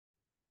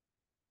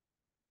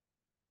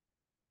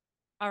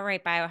All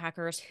right,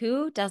 biohackers,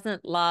 who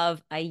doesn't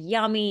love a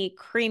yummy,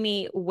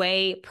 creamy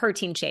whey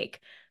protein shake?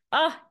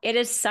 Oh, it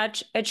is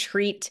such a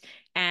treat.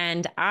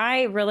 And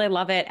I really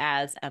love it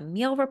as a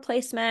meal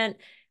replacement,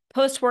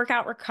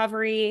 post-workout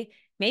recovery,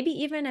 maybe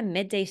even a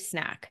midday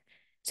snack.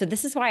 So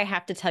this is why I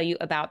have to tell you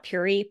about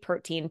Puri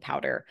protein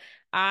powder.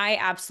 I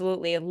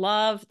absolutely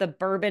love the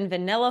bourbon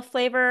vanilla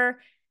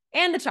flavor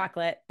and the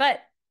chocolate, but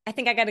I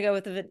think I got to go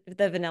with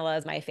the vanilla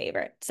as my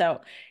favorite.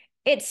 So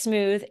it's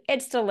smooth,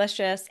 it's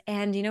delicious,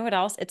 and you know what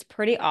else? It's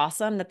pretty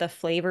awesome that the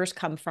flavors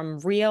come from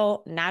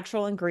real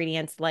natural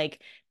ingredients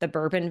like the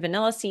bourbon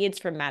vanilla seeds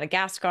from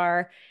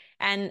Madagascar.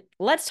 And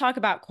let's talk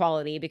about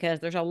quality because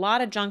there's a lot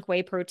of junk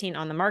whey protein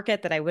on the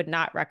market that I would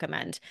not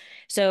recommend.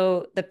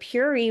 So, the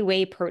Puree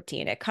whey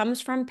protein, it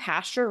comes from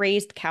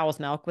pasture-raised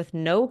cow's milk with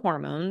no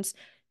hormones,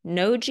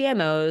 no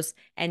GMOs,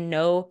 and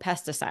no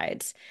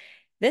pesticides.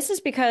 This is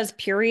because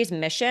Puree's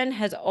mission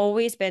has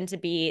always been to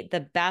be the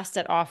best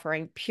at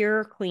offering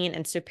pure, clean,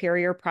 and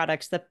superior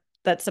products that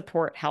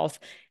support health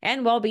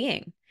and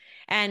well-being.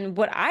 And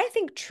what I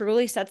think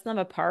truly sets them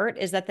apart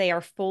is that they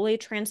are fully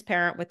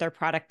transparent with their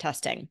product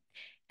testing.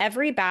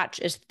 Every batch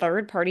is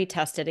third-party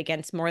tested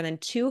against more than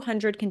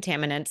 200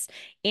 contaminants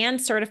and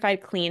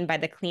certified clean by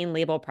the Clean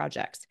Label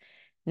Project.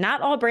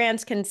 Not all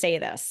brands can say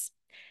this.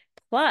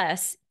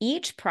 Plus,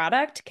 each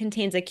product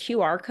contains a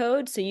QR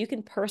code so you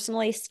can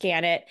personally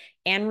scan it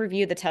and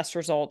review the test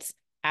results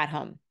at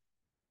home.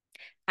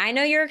 I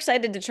know you're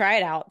excited to try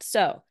it out.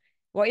 So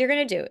what you're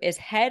going to do is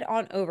head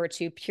on over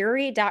to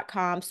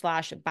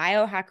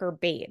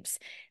puri.com/biohackerbabes.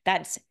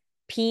 That's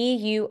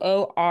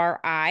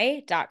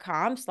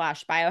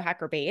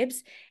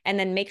PUORI.com/biohackerbabes. And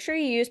then make sure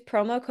you use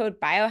promo code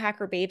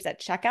biohackerbabes at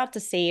checkout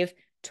to save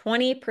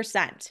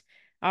 20%.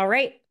 All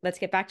right, let's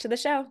get back to the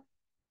show.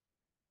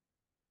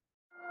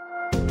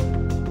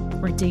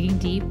 We're digging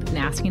deep and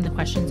asking the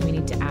questions we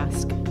need to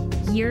ask.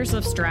 Years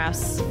of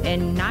stress,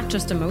 and not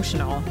just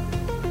emotional.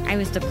 I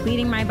was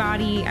depleting my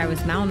body. I was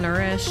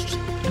malnourished.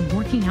 I'm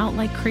working out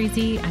like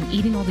crazy. I'm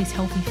eating all these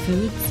healthy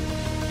foods.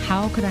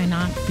 How could I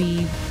not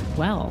be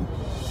well?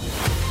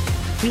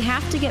 We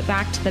have to get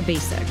back to the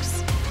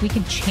basics. We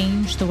can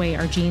change the way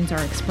our genes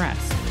are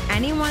expressed.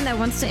 Anyone that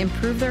wants to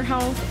improve their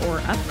health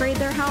or upgrade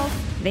their health,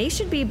 they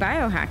should be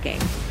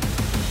biohacking.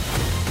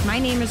 My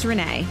name is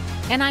Renee.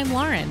 And I'm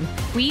Lauren.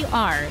 We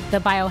are the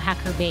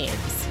Biohacker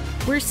Babes.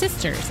 We're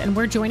sisters, and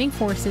we're joining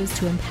forces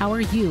to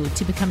empower you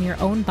to become your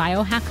own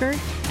biohacker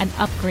and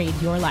upgrade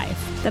your life.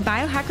 The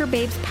Biohacker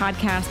Babes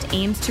podcast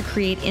aims to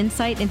create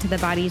insight into the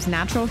body's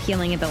natural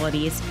healing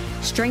abilities,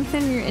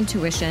 strengthen your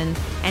intuition,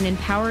 and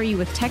empower you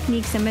with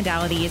techniques and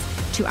modalities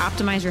to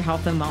optimize your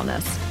health and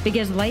wellness.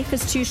 Because life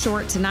is too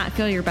short to not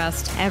feel your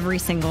best every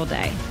single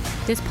day.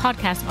 This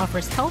podcast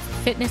offers health,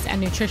 fitness,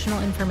 and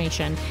nutritional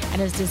information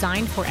and is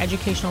designed for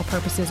educational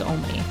purposes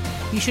only.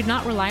 You should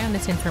not rely on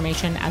this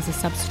information as a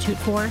substitute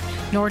for,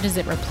 nor does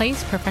it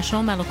replace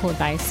professional medical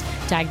advice,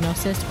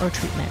 diagnosis, or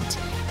treatment.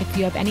 If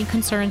you have any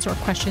concerns or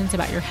questions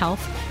about your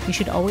health, you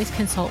should always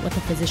consult with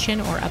a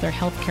physician or other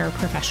healthcare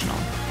professional.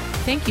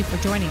 Thank you for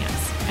joining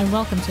us, and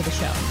welcome to the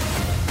show.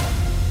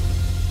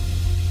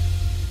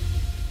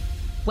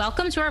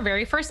 Welcome to our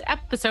very first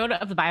episode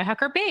of the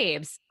Biohacker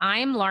Babes.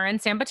 I'm Lauren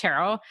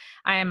Sambatero.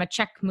 I am a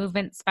Czech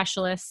movement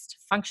specialist,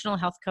 functional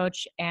health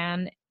coach,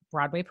 and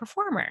Broadway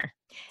performer.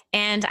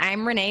 And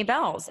I'm Renee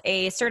Bells,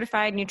 a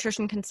certified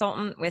nutrition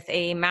consultant with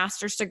a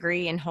master's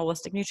degree in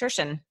holistic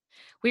nutrition.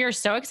 We are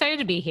so excited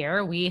to be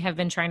here. We have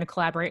been trying to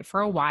collaborate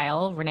for a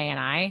while, Renee and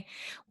I.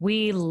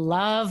 We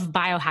love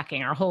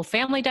biohacking. Our whole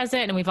family does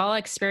it, and we've all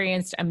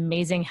experienced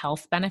amazing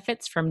health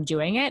benefits from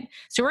doing it.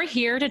 So we're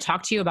here to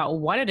talk to you about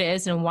what it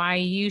is and why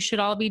you should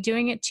all be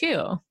doing it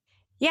too.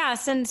 Yeah,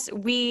 since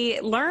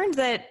we learned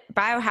that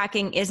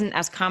biohacking isn't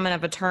as common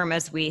of a term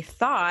as we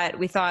thought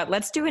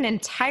let's do an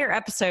entire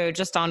episode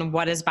just on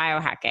what is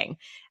biohacking.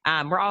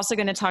 We're also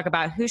going to talk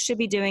about who should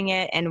be doing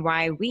it and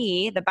why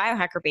we, the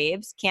Biohacker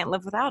Babes, can't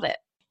live without it.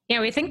 Yeah,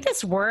 we think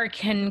this word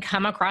can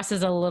come across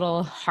as a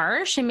little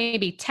harsh and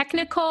maybe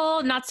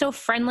technical, not so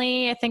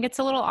friendly. I think it's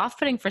a little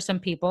off-putting for some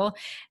people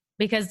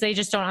because they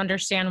just don't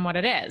understand what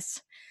it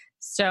is.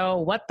 So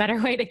what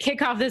better way to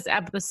kick off this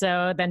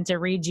episode than to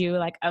read you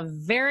like a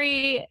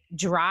very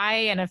dry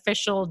and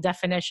official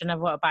definition of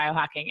what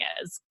biohacking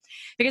is?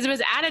 Because it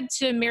was added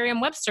to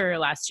Merriam-Webster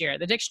last year,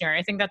 the dictionary.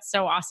 I think that's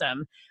so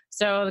awesome.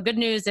 So the good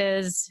news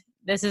is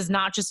this is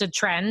not just a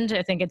trend.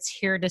 I think it's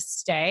here to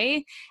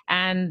stay.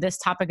 And this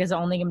topic is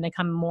only going to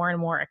become more and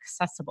more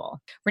accessible.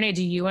 Renee,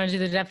 do you want to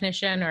do the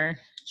definition or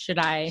should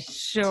I?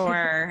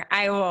 Sure.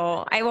 I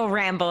will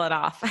ramble it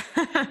off.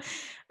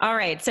 All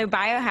right. So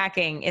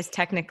biohacking is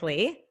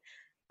technically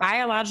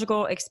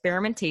biological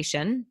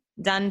experimentation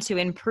done to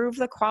improve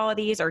the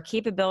qualities or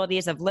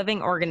capabilities of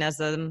living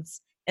organisms,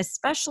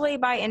 especially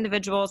by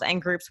individuals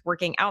and groups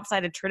working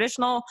outside a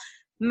traditional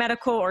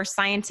medical or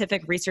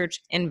scientific research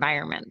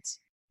environment.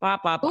 Blah,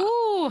 blah, blah.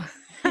 Ooh.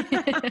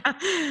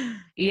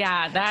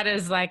 Yeah, that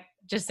is like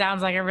just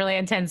sounds like a really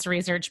intense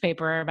research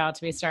paper about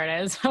to be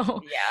started.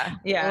 So Yeah.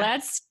 Yeah.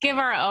 let's give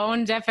our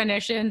own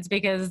definitions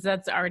because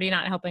that's already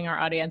not helping our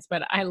audience,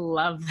 but I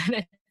love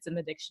that it's in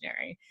the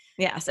dictionary.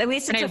 Yes. At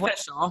least it's Renee,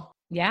 official.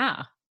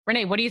 yeah.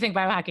 Renee, what do you think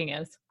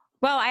biohacking is?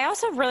 Well, I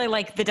also really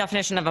like the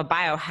definition of a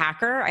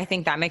biohacker. I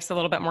think that makes a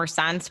little bit more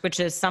sense, which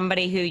is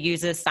somebody who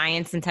uses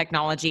science and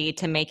technology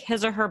to make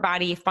his or her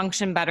body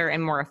function better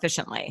and more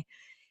efficiently.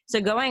 So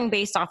going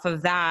based off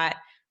of that,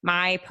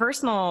 my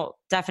personal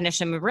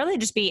definition would really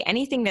just be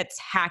anything that's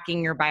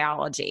hacking your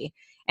biology.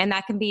 And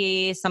that can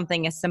be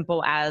something as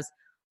simple as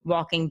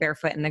walking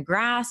barefoot in the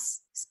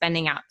grass,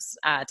 spending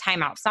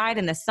time outside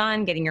in the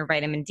sun, getting your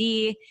vitamin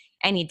D,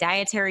 any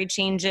dietary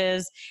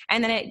changes.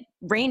 And then it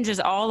ranges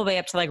all the way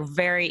up to like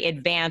very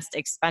advanced,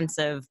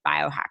 expensive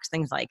biohacks,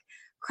 things like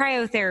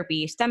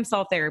cryotherapy, stem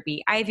cell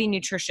therapy, IV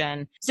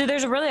nutrition. So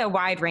there's really a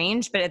wide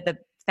range, but at the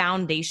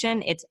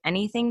foundation, it's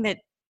anything that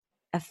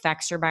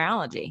affects your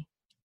biology.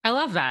 I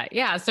love that.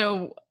 Yeah.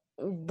 So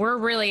we're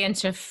really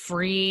into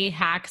free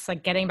hacks,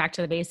 like getting back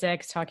to the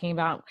basics, talking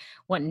about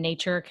what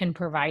nature can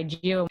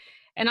provide you,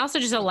 and also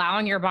just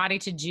allowing your body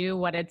to do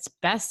what it's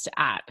best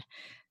at.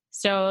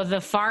 So the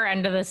far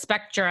end of the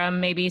spectrum,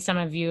 maybe some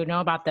of you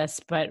know about this,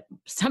 but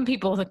some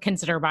people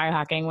consider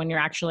biohacking when you're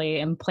actually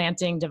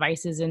implanting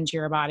devices into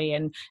your body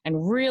and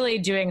really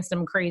doing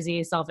some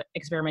crazy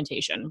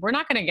self-experimentation. We're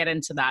not going to get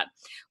into that.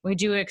 We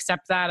do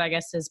accept that, I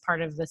guess, as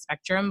part of the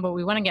spectrum, but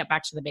we want to get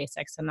back to the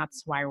basics, and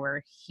that's why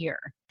we're here.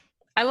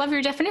 I love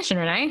your definition,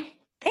 Renee.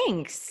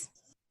 Thanks.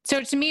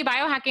 So to me,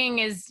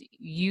 biohacking is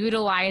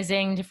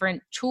utilizing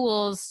different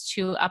tools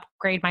to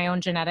upgrade my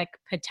own genetic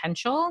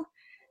potential.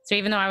 So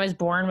even though I was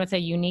born with a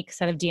unique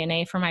set of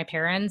DNA from my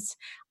parents,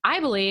 I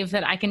believe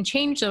that I can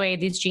change the way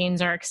these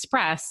genes are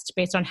expressed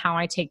based on how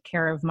I take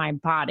care of my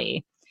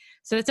body.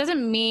 So this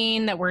doesn't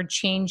mean that we're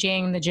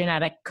changing the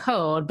genetic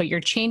code, but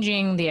you're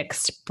changing the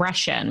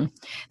expression.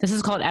 This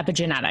is called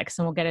epigenetics,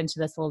 and we'll get into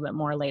this a little bit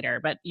more later.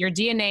 But your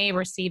DNA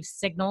receives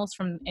signals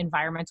from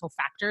environmental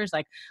factors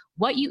like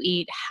what you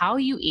eat, how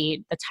you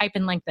eat, the type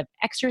and length of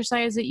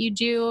exercise that you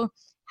do,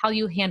 how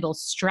you handle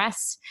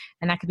stress,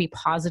 and that could be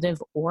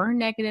positive or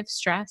negative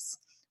stress,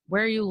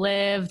 where you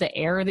live, the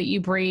air that you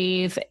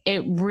breathe.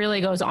 It really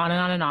goes on and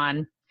on and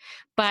on.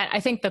 But I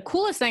think the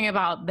coolest thing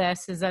about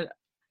this is that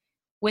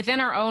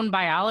within our own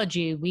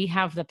biology, we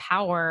have the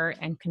power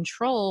and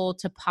control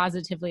to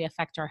positively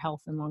affect our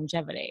health and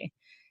longevity.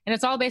 And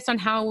it's all based on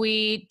how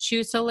we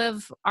choose to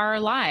live our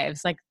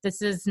lives. Like,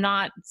 this is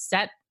not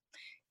set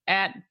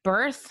at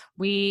birth.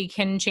 We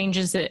can change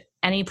this at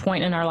any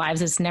point in our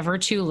lives. It's never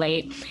too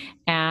late,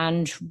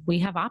 and we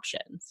have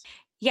options.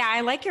 Yeah,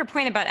 I like your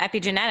point about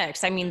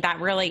epigenetics. I mean, that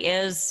really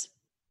is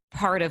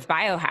part of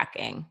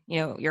biohacking. You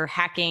know, you're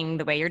hacking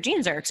the way your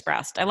genes are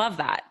expressed. I love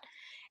that.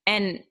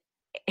 And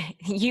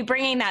you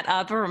bringing that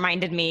up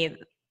reminded me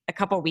a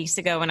couple of weeks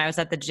ago when I was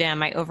at the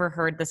gym, I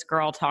overheard this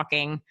girl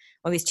talking,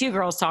 well, these two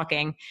girls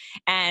talking,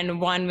 and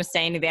one was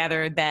saying to the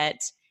other that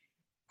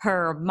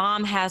her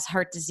mom has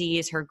heart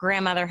disease, her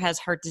grandmother has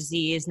heart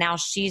disease, now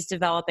she's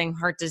developing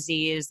heart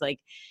disease, like,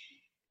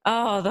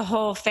 oh, the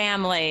whole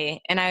family.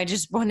 And I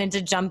just wanted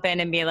to jump in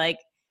and be like,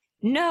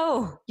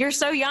 no, you're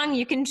so young,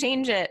 you can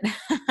change it.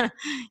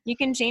 You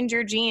can change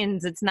your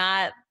genes. It's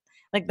not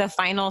like the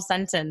final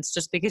sentence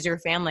just because your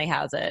family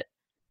has it.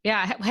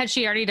 Yeah. Had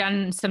she already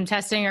done some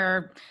testing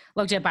or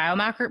looked at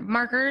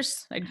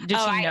biomarkers? Like, did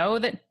she know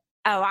that?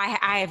 Oh,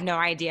 I have no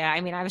idea.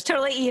 I mean, I was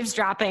totally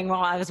eavesdropping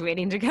while I was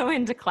waiting to go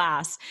into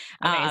class.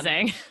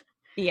 Amazing.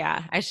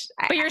 Yeah.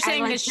 But you're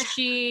saying that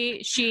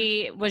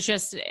she was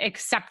just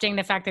accepting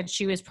the fact that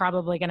she was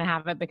probably going to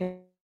have it because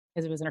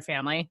it was in her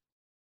family.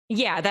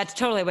 Yeah, that's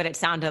totally what it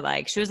sounded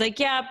like. She was like,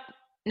 yep,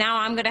 now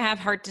I'm going to have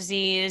heart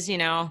disease, you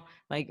know,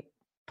 like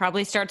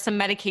probably start some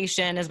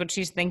medication is what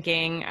she's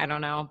thinking. I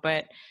don't know,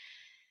 but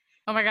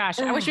oh my gosh,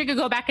 I wish we could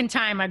go back in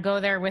time. I'd go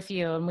there with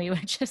you and we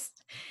would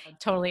just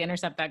totally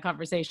intercept that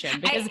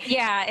conversation. Because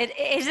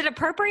is it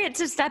appropriate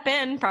to step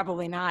in?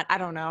 Probably not. I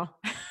don't know.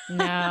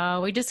 No,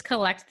 we just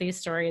collect these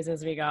stories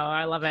as we go.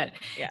 I love it.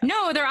 Yeah.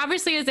 No, there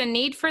obviously is a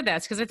need for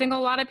this because I think a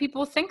lot of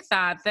people think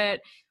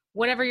that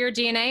whatever your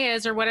DNA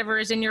is or whatever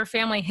is in your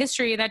family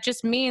history, that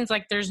just means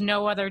like there's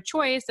no other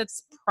choice.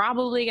 That's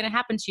probably going to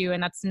happen to you.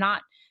 And that's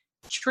not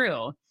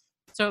true.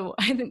 So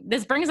I think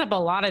this brings up a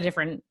lot of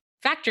different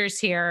factors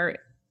here.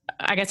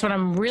 I guess what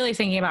I'm really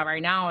thinking about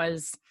right now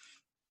is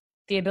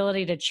the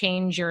ability to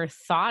change your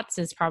thoughts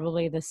is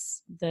probably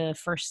the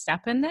first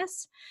step in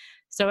this.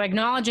 So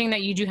acknowledging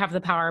that you do have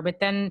the power, but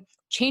then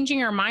changing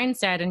your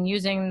mindset and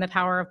using the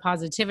power of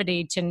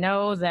positivity to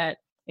know that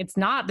it's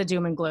not the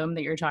doom and gloom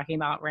that you're talking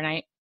about,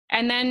 Renee.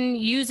 And then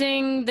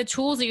using the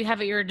tools that you have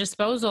at your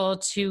disposal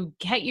to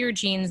get your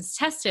genes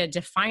tested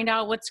to find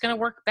out what's going to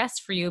work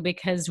best for you,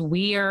 because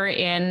we are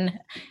in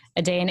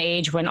a day and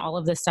age when all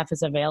of this stuff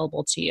is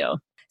available to you.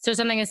 So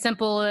something as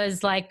simple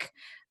as like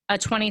a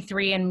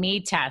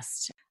 23andMe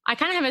test. I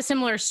kind of have a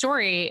similar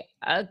story.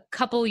 A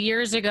couple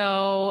years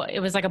ago, it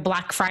was like a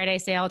Black Friday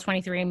sale.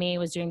 23andMe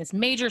was doing this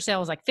major sale,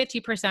 it was like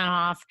 50%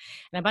 off,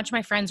 and a bunch of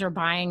my friends were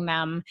buying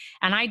them.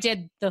 And I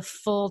did the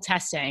full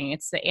testing.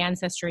 It's the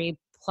Ancestry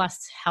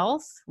plus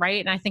Health, right?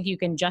 And I think you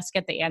can just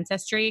get the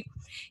Ancestry.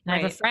 And I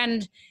have a Right.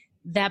 friend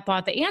that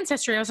bought the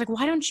Ancestry. I was like,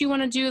 why don't you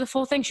want to do the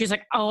full thing? She's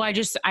like, oh, I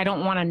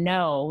don't want to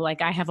know. Like,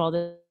 I have all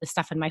this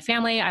stuff in my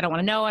family. I don't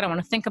want to know. I don't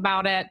want to think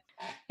about it.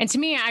 And to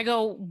me, I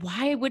go,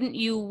 why wouldn't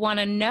you want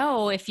to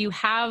know if you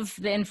have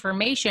the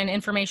information?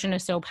 Information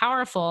is so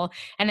powerful.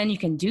 And then you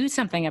can do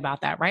something about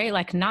that, right?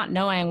 Like, not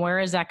knowing, where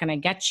is that going to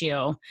get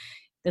you?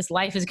 This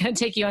life is going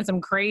to take you on some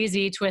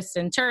crazy twists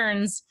and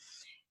turns.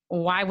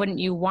 Why wouldn't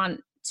you want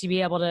to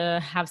be able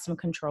to have some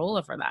control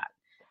over that?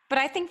 But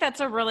I think that's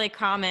a really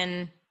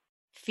common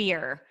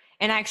fear.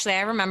 And actually,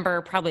 I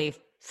remember probably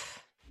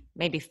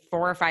maybe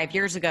 4 or 5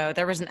 years ago,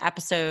 there was an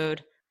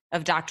episode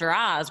of Dr.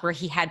 Oz where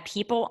he had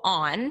people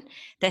on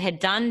that had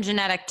done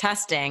genetic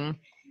testing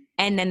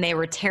and then they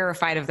were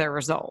terrified of their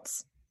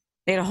results.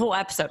 They had a whole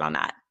episode on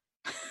that.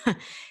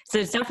 So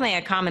it's definitely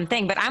a common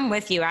thing, but I'm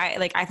with you.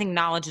 I think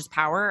knowledge is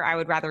power. I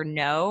would rather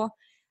know.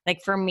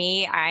 Like for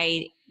me,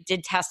 I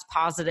did test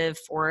positive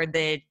for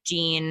the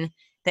gene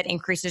that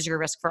increases your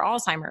risk for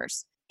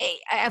Alzheimer's.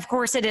 Of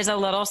course, it is a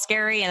little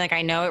scary, and like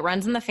I know it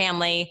runs in the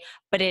family,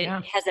 but it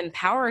has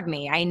empowered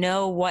me. I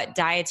know what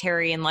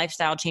dietary and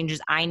lifestyle changes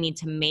I need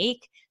to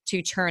make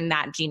to turn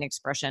that gene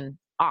expression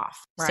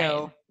off. Right.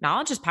 So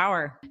knowledge is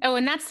power. Oh,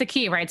 and that's the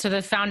key, right? So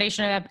the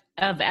foundation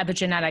of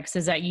epigenetics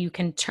is that you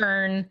can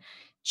turn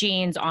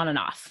genes on and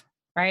off,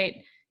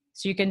 right?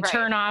 So you can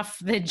turn off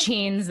the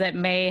genes that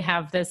may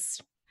have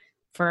this,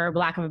 for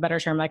lack of a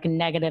better term, like a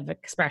negative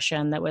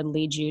expression that would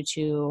lead you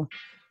to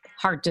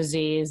heart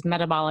disease,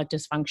 metabolic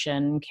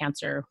dysfunction,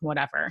 cancer,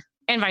 whatever,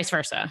 and vice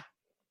versa.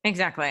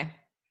 Exactly.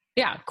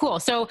 Yeah, cool.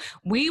 So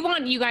we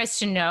want you guys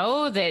to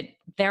know that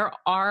there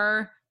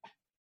are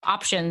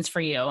options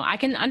for you. I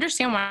can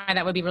understand why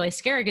that would be really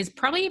scary, because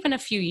probably even a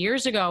few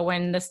years ago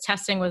when this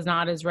testing was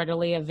not as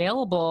readily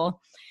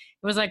available,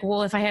 it was like,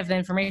 well, if I have the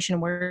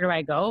information, where do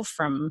I go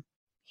from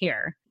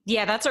here?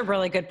 Yeah, that's a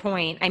really good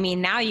point. I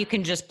mean, now you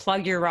can just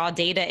plug your raw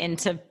data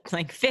into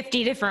like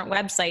 50 different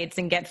websites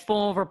and get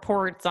full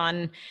reports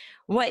on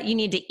what you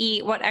need to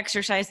eat, what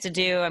exercise to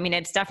do. I mean,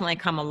 it's definitely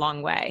come a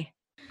long way.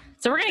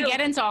 So we're going to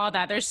get into all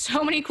that. There's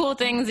so many cool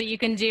things that you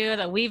can do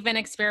that we've been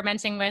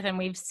experimenting with and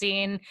we've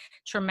seen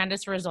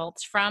tremendous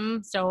results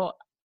from. So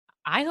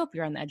I hope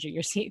you're on the edge of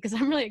your seat, because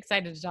I'm really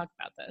excited to talk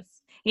about this.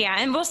 Yeah,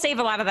 and we'll save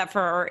a lot of that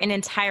for an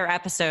entire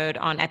episode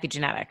on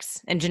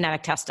epigenetics and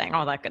genetic testing,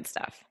 all that good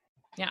stuff.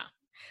 Yeah.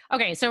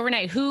 Okay, so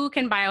Renee, who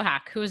can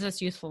biohack? Who is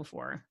this useful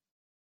for?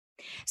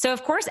 So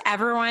of course,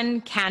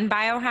 everyone can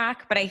biohack,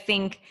 but I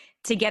think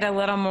to get a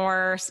little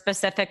more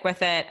specific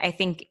with it, I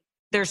think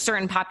there's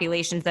certain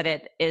populations that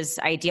it is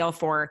ideal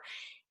for.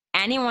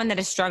 Anyone that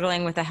is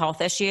struggling with a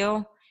health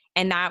issue,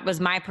 and that was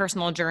my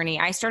personal journey.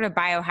 I started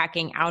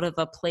biohacking out of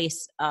a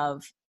place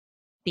of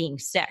being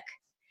sick.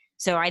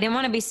 So I didn't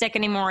want to be sick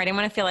anymore. I didn't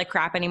want to feel like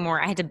crap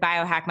anymore. I had to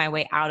biohack my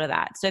way out of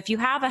that. So if you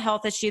have a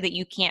health issue that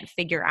you can't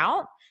figure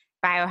out,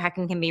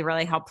 biohacking can be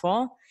really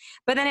helpful.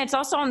 But then it's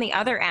also on the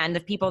other end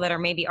of people that are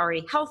maybe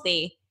already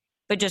healthy,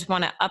 but just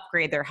want to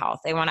upgrade their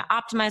health. They want to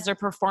optimize their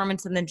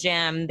performance in the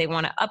gym. They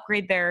want to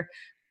upgrade their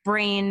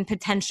brain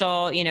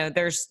potential. You know,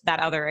 there's that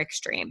other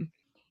extreme.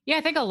 Yeah,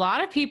 I think a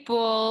lot of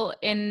people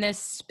in this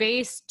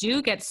space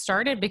do get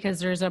started because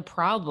there's a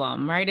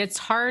problem, right? It's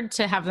hard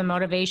to have the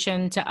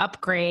motivation to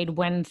upgrade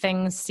when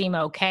things seem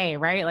okay,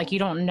 right? Like you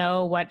don't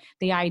know what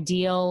the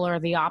ideal or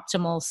the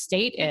optimal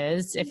state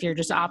is if you're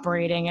just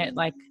operating at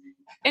like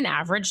an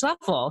average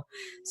level.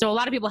 So a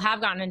lot of people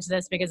have gotten into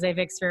this because they've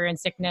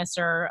experienced sickness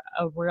or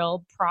a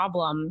real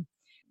problem.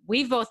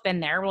 We've both been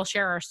there. We'll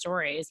share our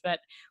stories, but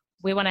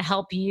we want to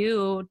help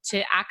you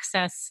to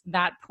access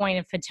that point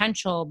of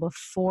potential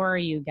before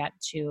you get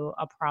to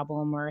a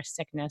problem or a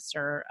sickness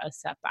or a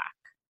setback.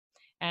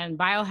 And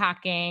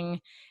biohacking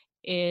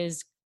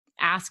is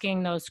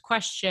asking those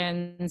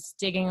questions,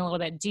 digging a little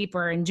bit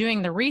deeper, and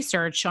doing the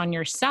research on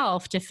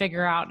yourself to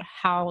figure out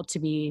how to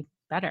be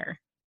better.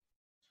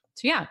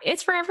 So yeah,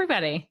 it's for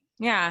everybody.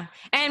 Yeah.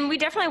 And we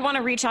definitely want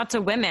to reach out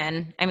to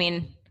women. I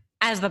mean,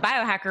 as the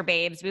biohacker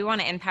babes, we want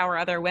to empower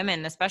other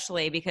women,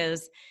 especially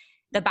because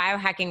the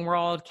biohacking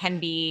world can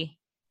be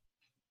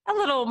a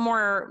little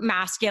more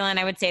masculine,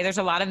 I would say. There's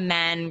a lot of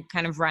men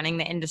kind of running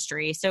the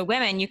industry. So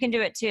women, you can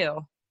do it too.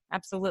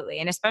 Absolutely.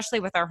 And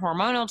especially with our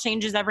hormonal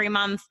changes every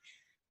month,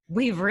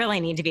 we really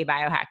need to be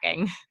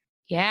biohacking.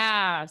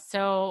 Yeah.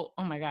 So,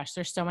 oh my gosh,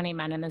 there's so many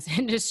men in this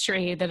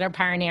industry that are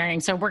pioneering.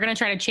 So we're going to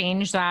try to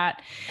change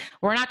that.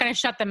 We're not going to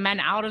shut the men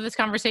out of this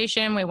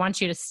conversation. We want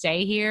you to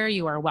stay here.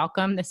 You are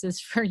welcome. This is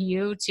for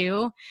you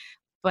too.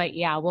 But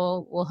yeah,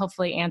 we'll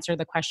hopefully answer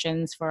the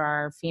questions for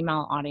our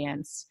female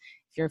audience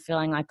if you're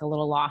feeling like a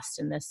little lost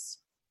in this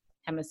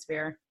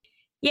hemisphere.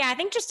 Yeah, I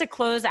think just to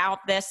close out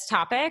this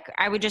topic,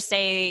 I would just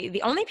say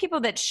the only people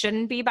that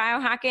shouldn't be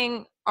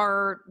biohacking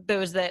are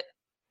those that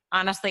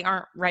honestly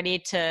aren't ready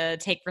to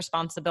take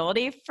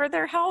responsibility for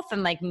their health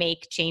and like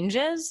make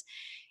changes.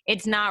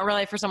 It's not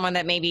really for someone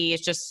that maybe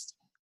is just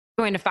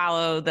going to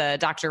follow the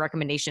doctor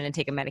recommendation and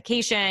take a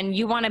medication.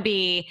 You want to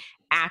be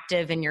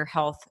active in your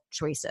health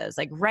choices,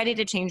 like ready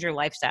to change your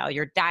lifestyle,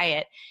 your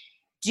diet,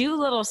 do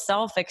little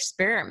self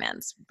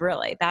experiments.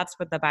 Really, that's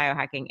what the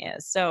biohacking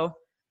is. So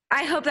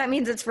I hope that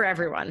means it's for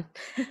everyone.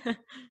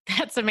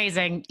 That's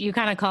amazing. You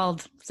kind of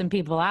called some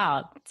people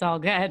out. It's all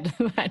good.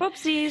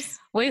 Whoopsies.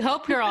 We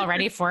hope you're all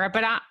ready for it,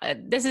 but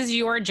this is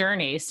your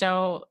journey.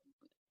 So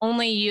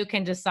only you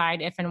can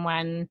decide if and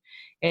when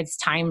it's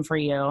time for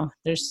you.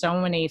 There's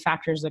so many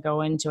factors that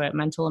go into it,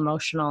 mental,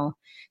 emotional.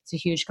 It's a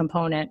huge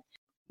component.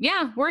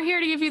 Yeah, we're here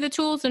to give you the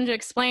tools and to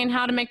explain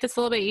how to make this a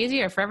little bit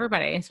easier for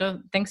everybody. So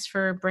thanks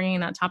for bringing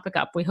that topic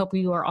up. We hope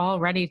you are all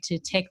ready to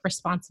take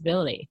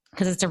responsibility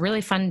because it's a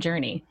really fun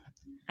journey.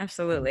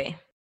 Absolutely.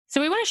 So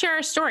we want to share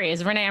our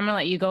stories. Renee, I'm going to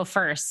let you go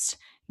first.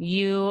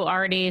 You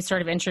already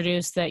sort of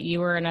introduced that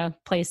you were in a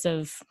place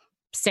of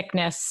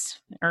sickness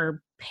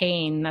or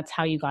pain. That's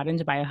how you got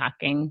into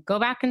biohacking. Go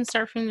back and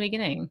start from the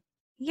beginning.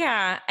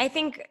 Yeah, I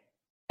think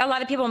a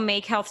lot of people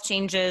make health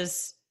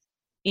changes,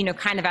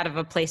 kind of out of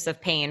a place of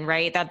pain,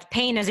 right? That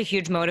pain is a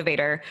huge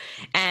motivator.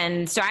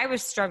 And so I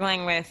was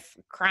struggling with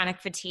chronic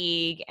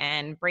fatigue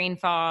and brain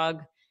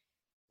fog,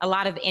 a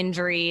lot of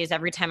injuries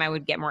every time I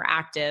would get more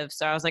active.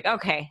 So I was like,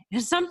 okay,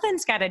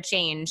 something's got to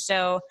change.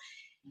 So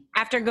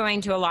after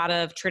going to a lot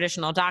of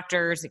traditional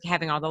doctors,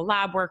 having all the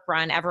lab work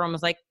run, everyone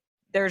was like,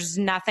 there's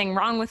nothing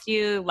wrong with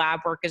you.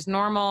 Lab work is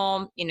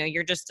normal.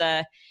 You're just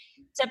a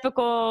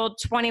typical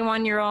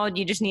 21-year-old.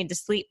 You just need to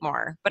sleep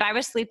more. But I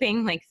was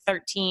sleeping like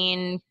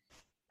 13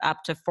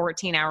 up to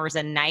 14 hours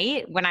a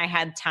night when I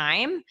had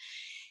time.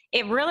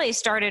 It really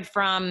started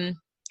from,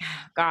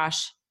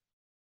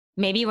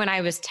 maybe when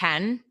I was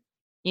 10,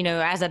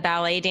 as a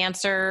ballet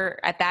dancer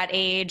at that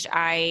age,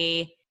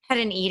 I had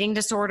an eating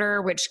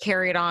disorder, which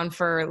carried on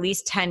for at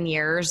least 10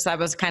 years. That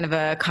was kind of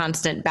a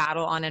constant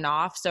battle on and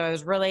off. So I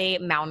was really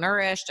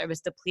malnourished. I was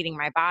depleting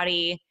my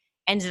body,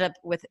 ended up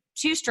with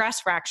 2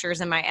 stress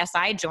fractures in my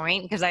SI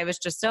joint because I was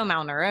just so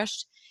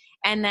malnourished.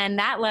 And then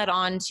that led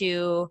on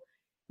to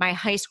my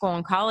high school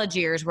and college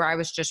years where I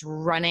was just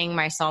running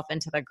myself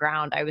into the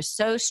ground. I was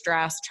so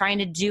stressed, trying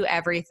to do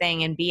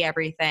everything and be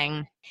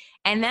everything.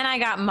 And then I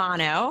got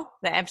mono,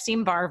 the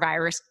Epstein-Barr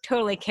virus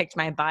totally kicked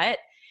my butt.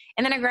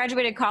 And then I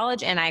graduated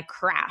college and I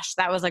crashed.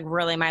 That was like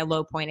really my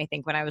low point, I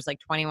think, when I was like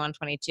 21,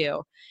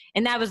 22.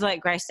 And that was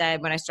like I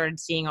said, when I started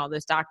seeing all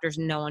those doctors,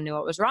 no one knew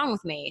what was wrong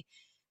with me.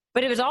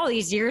 But it was all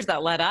these years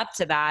that led up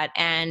to that.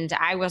 And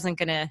I wasn't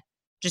going to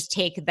just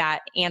take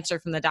that answer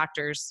from the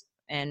doctors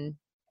and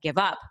give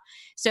up.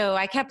 So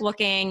I kept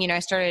looking, I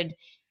started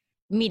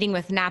meeting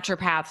with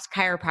naturopaths,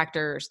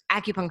 chiropractors,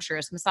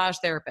 acupuncturists, massage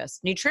therapists,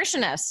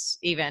 nutritionists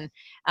even.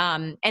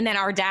 And then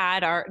our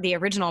dad, the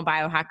original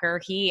biohacker,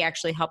 he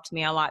actually helped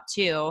me a lot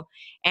too.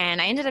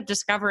 And I ended up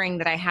discovering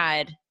that I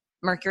had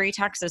mercury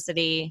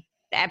toxicity.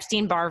 The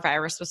Epstein-Barr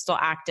virus was still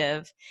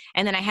active.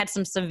 And then I had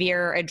some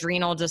severe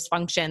adrenal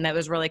dysfunction that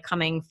was really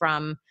coming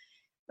from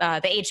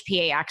the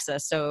HPA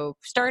axis. So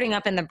starting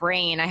up in the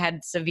brain, I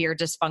had severe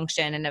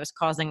dysfunction and it was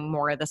causing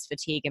more of this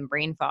fatigue and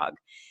brain fog.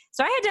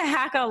 So I had to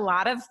hack a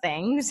lot of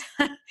things.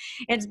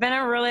 It's been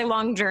a really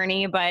long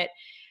journey, but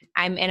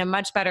I'm in a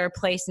much better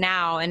place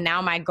now. And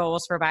now my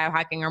goals for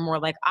biohacking are more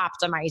like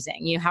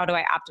optimizing. How do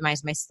I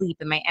optimize my sleep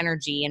and my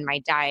energy and my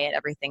diet,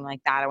 everything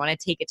like that? I want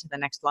to take it to the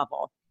next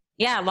level.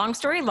 Yeah, long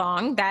story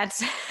long,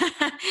 that's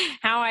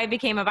how I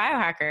became a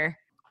biohacker.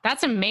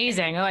 That's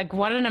amazing. Like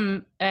what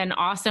an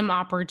awesome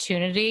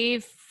opportunity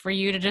for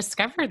you to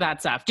discover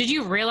that stuff. Did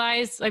you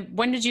realize, like,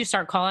 when did you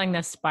start calling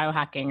this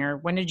biohacking, or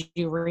when did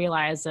you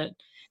realize that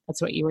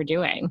that's what you were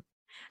doing?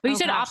 Well, you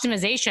said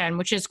optimization,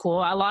 which is cool.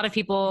 A lot of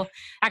people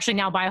actually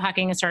now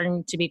biohacking is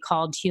starting to be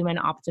called human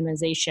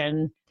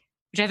optimization,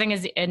 which I think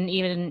is an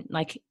even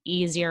like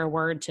easier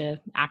word to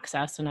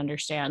access and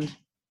understand.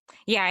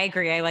 Yeah, I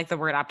agree. I like the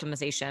word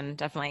optimization,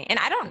 definitely. And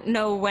I don't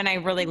know when I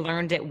really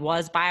learned it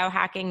was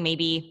biohacking,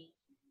 maybe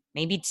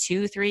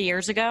 2-3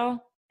 years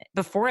ago.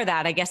 Before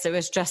that, I guess it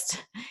was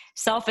just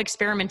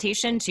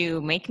self-experimentation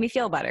to make me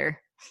feel better.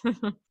 Yeah.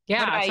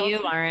 What about you,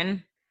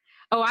 Lauren?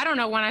 Oh, I don't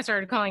know when I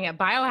started calling it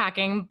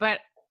biohacking, but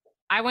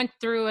I went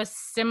through a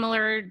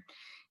similar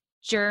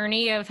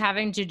journey of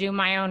having to do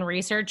my own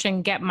research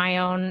and get my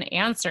own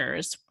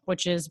answers,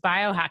 which is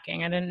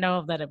biohacking. I didn't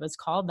know that it was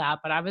called that,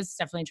 but I was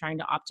definitely trying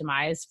to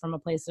optimize from a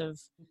place of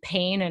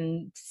pain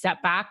and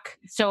setback.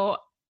 So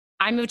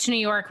I moved to New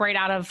York right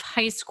out of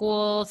high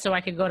school so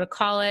I could go to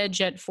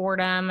college at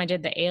Fordham. I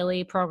did the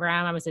ALE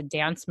program. I was a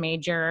dance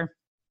major.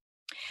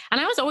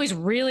 And I was always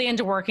really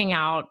into working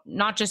out,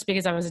 not just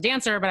because I was a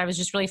dancer, but I was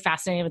just really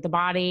fascinated with the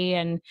body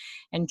and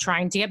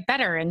trying to get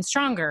better and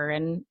stronger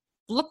and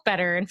look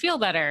better and feel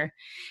better.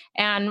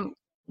 And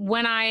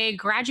when I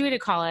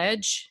graduated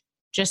college,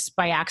 just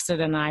by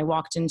accident, I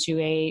walked into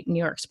a New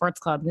York sports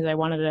club because I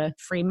wanted a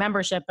free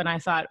membership. And I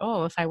thought,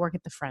 oh, if I work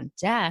at the front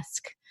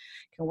desk,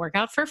 I can work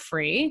out for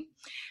free.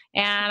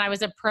 And I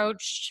was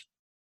approached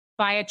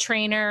by a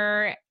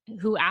trainer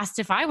who asked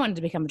if I wanted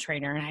to become a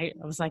trainer. And I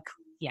was like,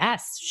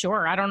 yes,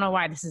 sure. I don't know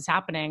why this is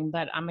happening,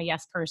 but I'm a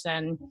yes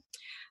person.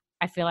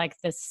 I feel like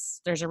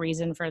there's a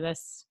reason for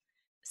this.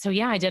 So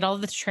yeah, I did all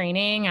the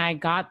training. I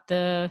got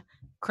the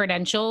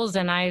credentials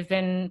and I've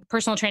been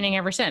personal training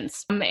ever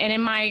since. And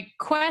in my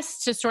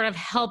quest to sort of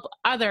help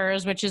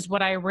others, which is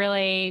what I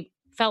really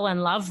fell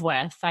in love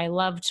with, I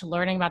loved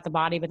learning about the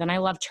body, but then I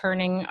loved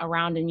turning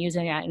around and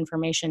using that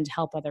information to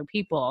help other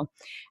people.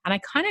 And I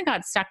kind of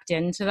got sucked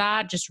into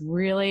that, just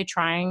really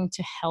trying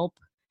to help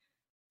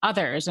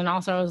others. And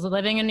also, I was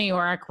living in New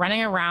York,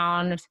 running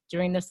around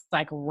doing this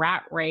like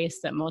rat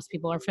race that most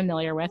people are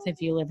familiar with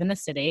if you live in the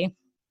city.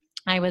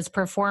 I was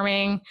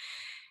performing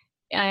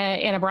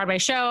in a Broadway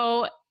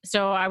show.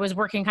 So I was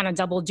working kind of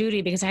double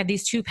duty because I had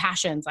these two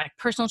passions, like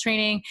personal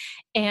training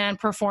and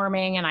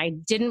performing. And I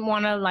didn't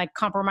want to like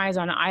compromise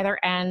on either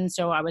end.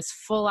 So I was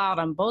full out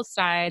on both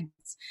sides,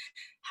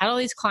 had all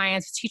these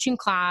clients, teaching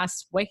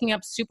class, waking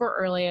up super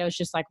early. I was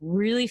just like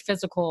really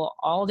physical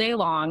all day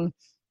long.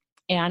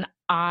 And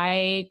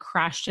I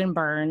crashed and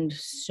burned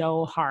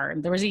so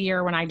hard. There was a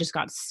year when I just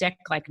got sick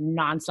like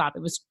nonstop.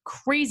 It was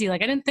crazy.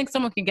 Like I didn't think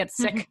someone could get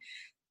sick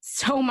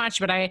so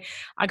much, but I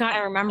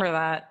remember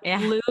that. Yeah.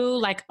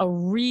 Flu, like a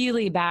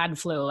really bad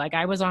flu. Like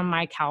I was on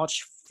my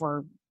couch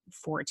for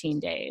 14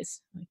 days.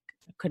 Like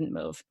I couldn't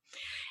move.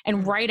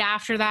 And right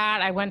after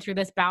that, I went through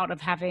this bout of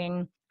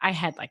I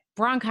had like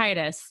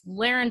bronchitis,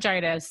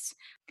 laryngitis.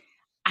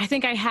 I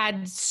think I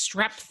had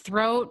strep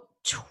throat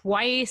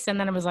twice. And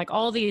then it was like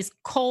all these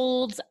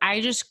colds. I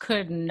just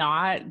could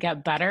not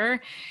get better.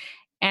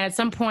 And at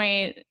some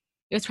point,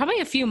 it was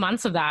probably a few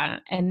months of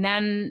that. And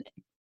then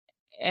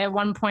at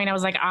one point I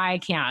was like, I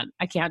can't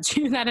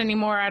do that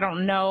anymore. I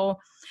don't know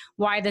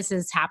why this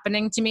is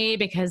happening to me,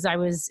 because I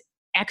was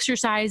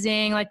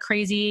exercising like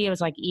crazy. I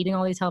was like eating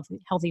all these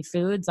healthy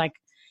foods. Like,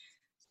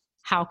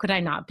 how could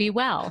I not be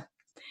well?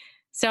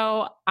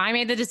 So I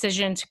made the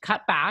decision to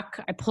cut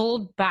back. I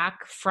pulled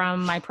back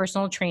from my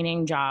personal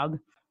training job.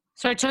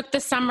 So I took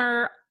the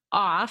summer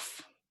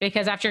off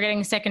because after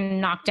getting sick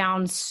and knocked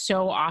down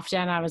so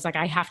often, I was like,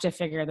 I have to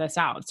figure this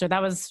out. So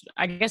that was,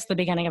 I guess, the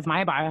beginning of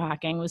my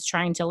biohacking, was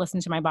trying to listen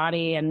to my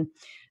body and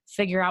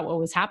figure out what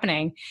was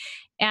happening.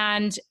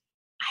 And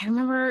I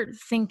remember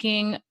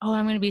thinking, oh,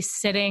 I'm going to be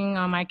sitting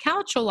on my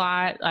couch a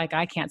lot. Like,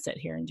 I can't sit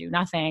here and do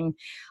nothing.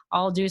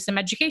 I'll do some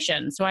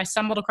education. So I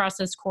stumbled across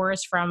this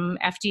course from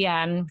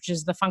FDN, which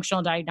is the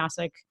Functional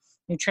Diagnostic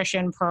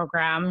Nutrition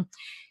Program.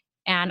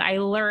 And I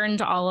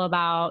learned all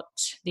about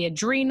the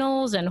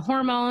adrenals and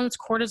hormones,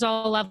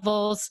 cortisol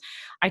levels.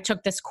 I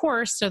took this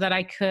course so that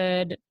I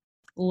could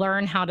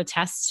learn how to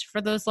test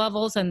for those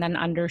levels and then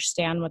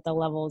understand what the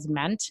levels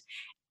meant.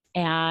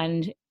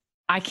 And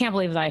I can't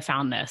believe that I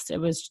found this.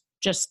 It was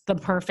just the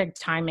perfect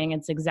timing.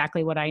 It's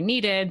exactly what I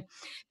needed,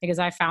 because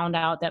I found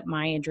out that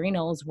my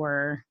adrenals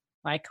were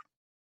like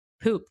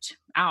pooped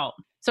out.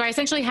 So I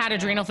essentially had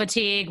adrenal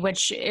fatigue,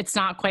 which it's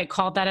not quite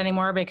called that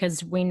anymore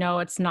because we know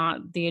it's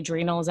not the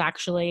adrenals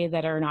actually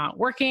that are not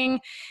working.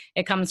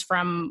 It comes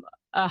from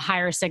a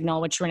higher signal,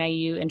 which Renee,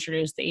 you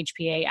introduced, the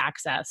HPA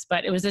axis.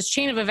 But it was this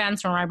chain of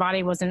events where my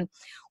body wasn't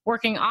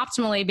working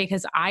optimally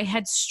because I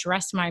had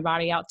stressed my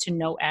body out to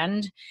no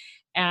end,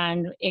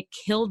 and it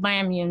killed my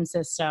immune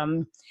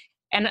system.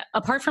 And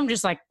apart from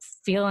just like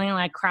feeling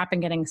like crap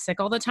and getting sick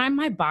all the time,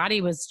 my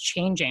body was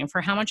changing for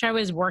how much I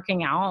was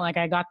working out. Like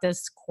I got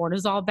this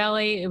cortisol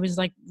belly. It was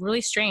like really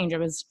strange.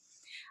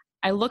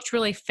 I looked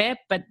really fit,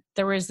 but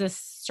there was this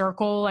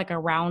circle like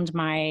around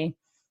my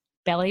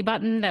belly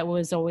button that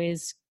was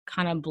always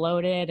kind of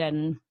bloated.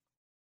 And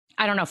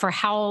I don't know, for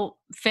how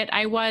fit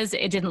I was,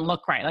 it didn't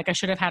look right. Like I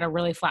should have had a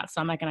really flat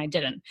stomach and I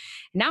didn't.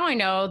 Now I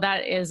know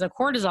that is a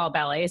cortisol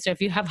belly. So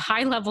if you have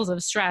high levels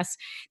of stress,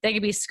 they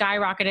can be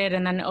skyrocketed,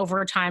 and then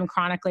over time,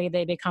 chronically,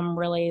 they become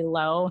really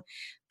low.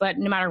 But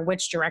no matter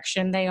which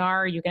direction they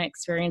are, you can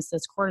experience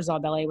this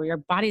cortisol belly where your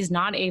body's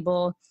not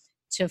able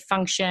to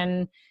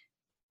function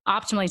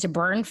optimally, to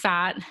burn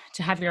fat,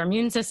 to have your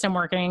immune system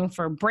working,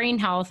 for brain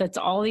health. It's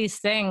all these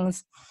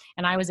things.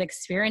 And I was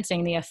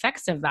experiencing the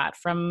effects of that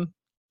from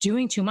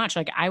doing too much.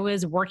 Like I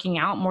was working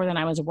out more than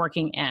I was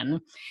working in.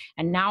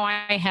 And now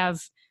I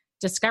have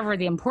discovered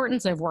the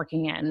importance of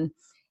working in.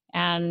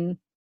 And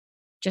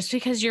just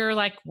because you're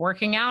like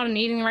working out and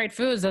eating the right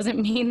foods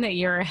doesn't mean that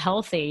you're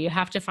healthy. You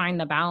have to find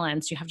the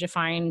balance. You have to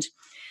find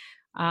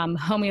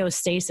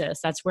homeostasis.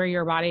 That's where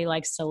your body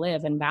likes to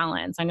live in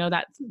balance. I know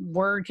that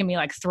word can be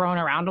like thrown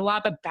around a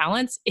lot, but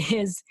balance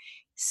is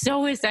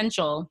so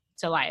essential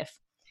to life.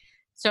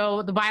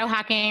 So the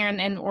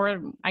biohacking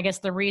or I guess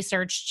the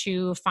research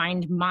to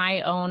find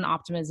my own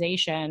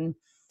optimization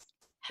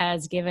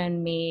has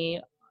given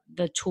me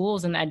the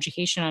tools and the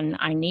education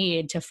I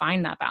need to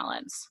find that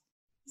balance.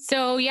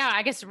 So yeah,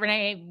 I guess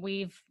Renee,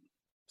 we've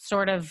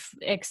sort of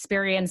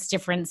experienced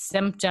different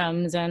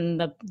symptoms, and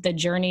the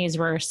journeys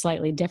were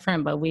slightly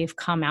different, but we've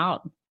come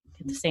out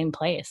at the same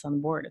place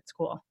on board. It's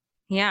cool.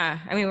 Yeah.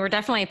 I mean, we're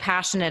definitely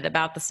passionate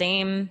about the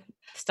same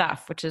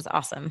stuff, which is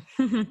awesome.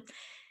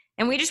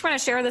 And we just want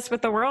to share this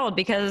with the world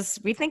because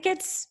we think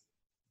it's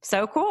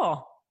so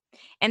cool.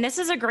 And this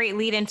is a great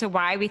lead into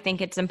why we think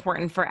it's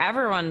important for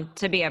everyone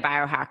to be a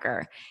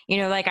biohacker.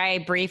 Like I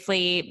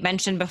briefly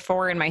mentioned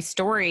before in my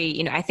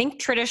story, I think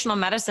traditional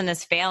medicine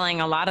is failing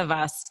a lot of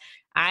us.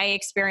 I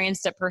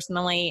experienced it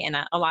personally, and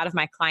a lot of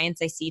my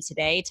clients I see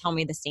today tell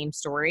me the same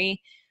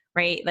story,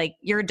 right? Like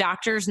your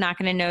doctor's not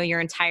going to know your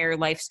entire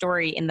life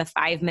story in the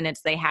 5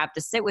 minutes they have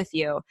to sit with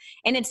you.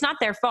 And it's not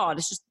their fault.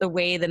 It's just the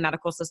way the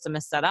medical system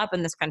is set up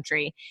in this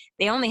country.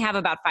 They only have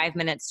about 5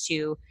 minutes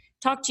to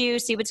talk to you,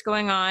 see what's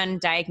going on,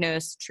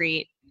 diagnose,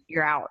 treat,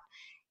 you're out.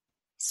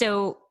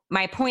 So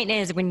my point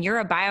is, when you're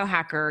a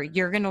biohacker,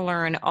 you're going to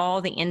learn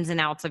all the ins and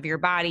outs of your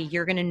body.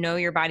 You're going to know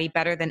your body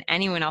better than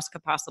anyone else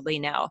could possibly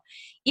know.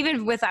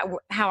 Even with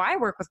how I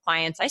work with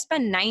clients, I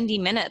spend 90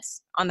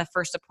 minutes on the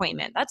first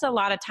appointment. That's a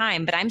lot of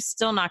time, but I'm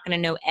still not going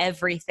to know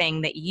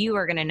everything that you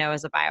are going to know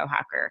as a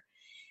biohacker.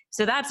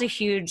 So that's a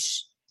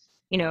huge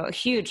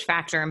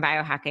factor in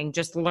biohacking.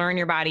 Just learn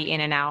your body in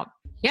and out.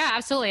 Yeah,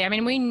 absolutely. I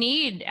mean, we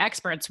need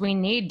experts, we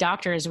need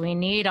doctors, we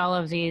need all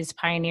of these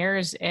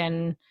pioneers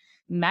in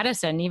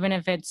medicine, even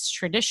if it's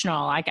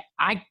traditional. Like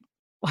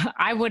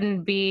I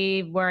wouldn't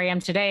be where I am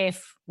today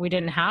if we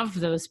didn't have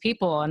those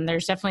people, and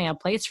there's definitely a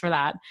place for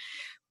that.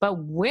 But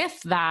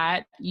with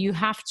that, you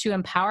have to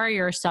empower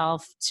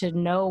yourself to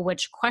know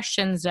which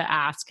questions to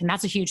ask. And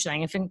that's a huge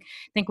thing. I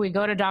think we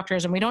go to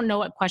doctors and we don't know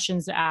what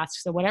questions to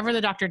ask. So whatever the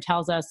doctor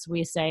tells us,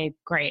 we say,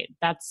 great,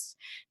 that's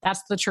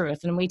the truth.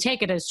 And we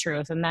take it as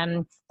truth. And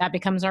then that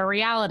becomes our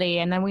reality.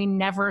 And then we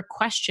never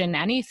question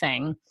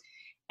anything.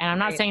 And I'm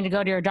not saying to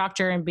go to your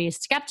doctor and be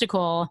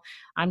skeptical.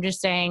 I'm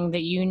just saying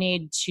that you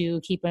need to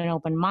keep an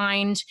open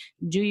mind,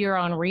 do your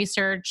own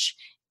research,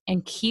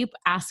 and keep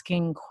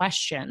asking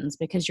questions,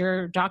 because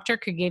your doctor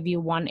could give you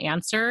one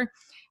answer.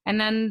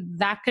 And then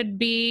that could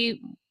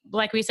be,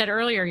 like we said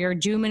earlier, your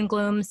doom and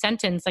gloom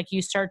sentence. Like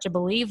you start to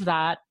believe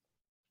that.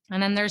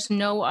 And then there's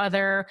no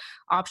other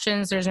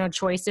options. There's no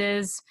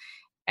choices.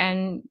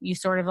 And you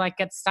sort of like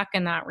get stuck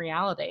in that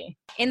reality.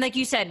 And like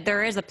you said,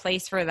 there is a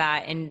place for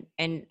that. And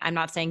I'm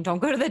not saying don't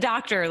go to the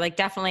doctor, like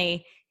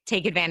definitely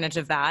take advantage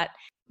of that.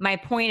 My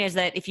point is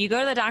that if you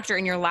go to the doctor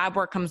and your lab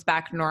work comes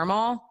back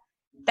normal,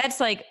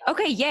 that's like,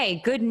 okay,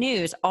 yay, good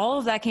news. All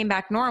of that came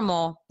back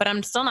normal, but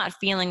I'm still not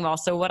feeling well.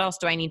 So what else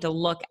do I need to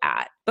look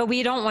at? But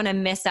we don't want to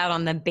miss out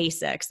on the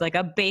basics. Like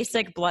a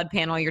basic blood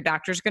panel your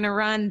doctor's going to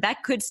run,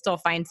 that could still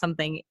find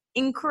something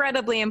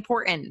incredibly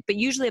important. But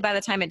usually by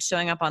the time it's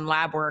showing up on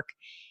lab work,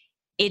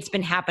 it's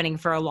been happening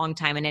for a long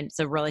time and it's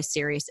a really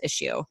serious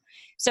issue.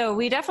 So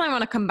we definitely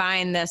want to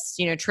combine this,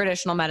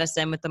 traditional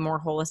medicine with the more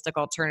holistic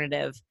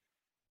alternative,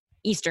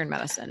 Eastern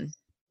medicine.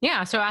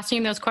 Yeah. So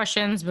asking those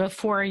questions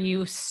before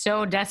you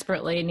so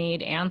desperately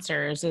need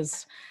answers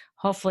is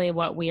hopefully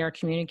what we are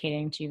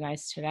communicating to you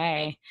guys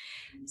today.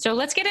 So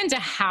let's get into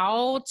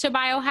how to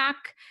biohack.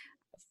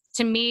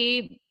 To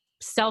me,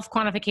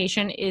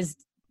 self-quantification is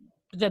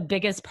the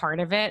biggest part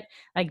of it.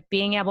 Like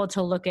being able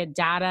to look at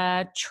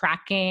data,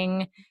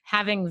 tracking,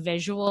 having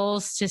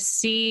visuals to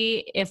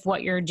see if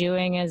what you're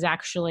doing is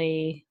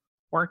actually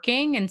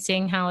working and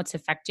seeing how it's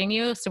affecting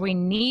you. So we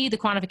need the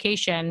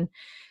quantification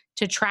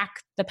to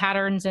track the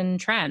patterns and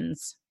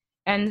trends.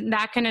 And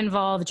that can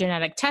involve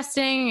genetic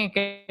testing.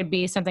 It could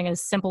be something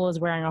as simple as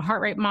wearing a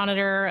heart rate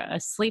monitor, a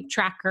sleep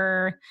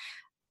tracker,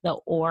 the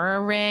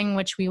Oura Ring,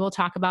 which we will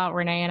talk about.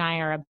 Renee and I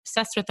are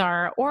obsessed with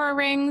our Oura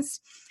Rings.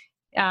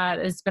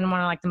 It's been one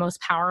of like the most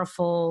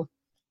powerful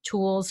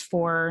tools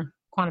for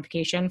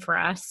quantification for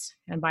us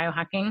in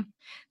biohacking.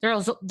 There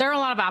are a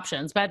lot of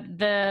options, but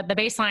the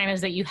baseline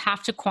is that you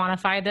have to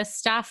quantify this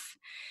stuff,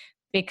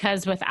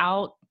 because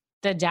without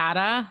the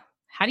data,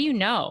 how do you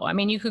know? I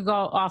mean, you could go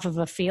off of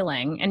a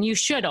feeling, and you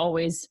should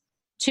always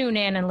tune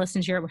in and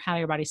listen to how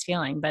your body's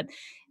feeling. But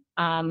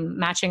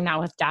matching that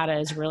with data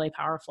is really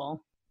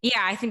powerful.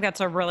 Yeah, I think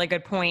that's a really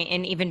good point.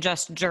 And even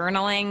just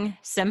journaling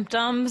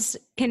symptoms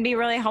can be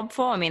really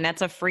helpful. I mean,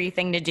 that's a free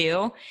thing to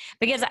do,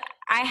 because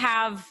I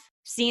have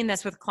seen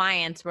this with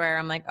clients where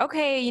I'm like,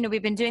 okay,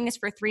 we've been doing this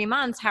for 3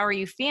 months. How are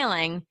you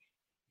feeling?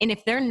 And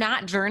if they're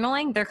not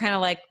journaling, they're kind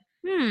of like,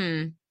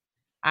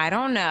 I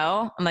don't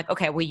know. I'm like,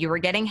 okay, well, you were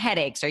getting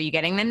headaches. Are you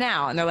getting them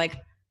now? And they're like,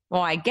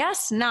 well, I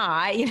guess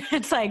not.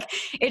 It's like,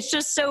 it's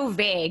just so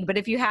vague. But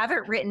if you have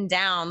it written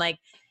down, like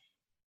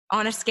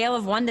on a scale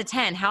of 1 to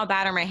 10, how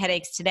bad are my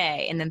headaches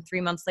today? And then 3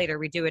 months later,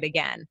 we do it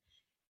again.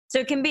 So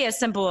it can be as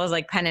simple as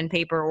like pen and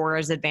paper, or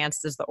as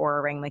advanced as the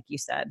Oura Ring, like you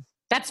said.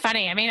 That's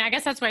funny. I mean, I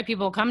guess that's why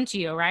people come to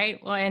you, right?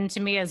 Well, and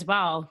to me as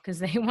well, because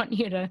they want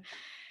you to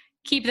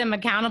keep them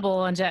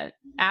accountable and to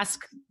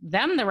ask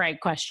them the right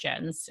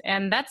questions.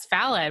 And that's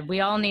valid. We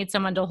all need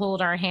someone to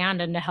hold our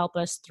hand and to help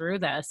us through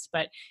this,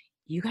 but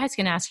you guys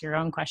can ask your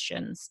own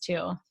questions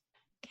too.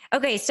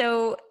 Okay.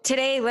 So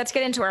today, let's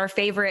get into our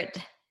favorite,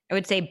 I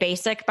would say,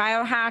 basic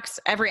biohacks.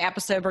 Every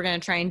episode, we're going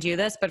to try and do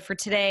this, but for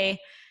today,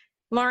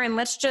 Lauren,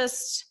 let's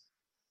just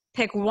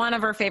pick one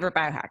of our favorite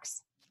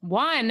biohacks.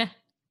 One?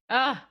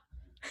 I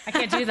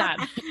can't do that.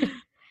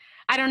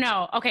 I don't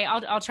know. Okay.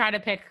 I'll try to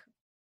pick.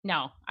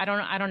 No, I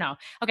don't know.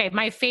 Okay.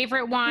 My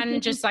favorite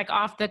one, just like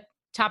off the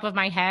top of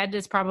my head,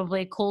 is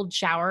probably cold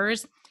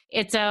showers.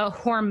 It's a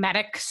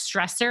hormetic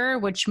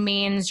stressor, which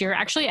means you're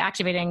actually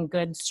activating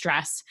good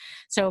stress.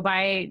 So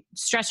by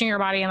stressing your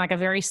body in like a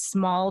very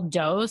small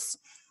dose,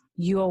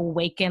 you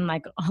awaken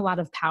like a lot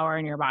of power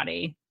in your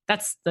body.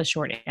 That's the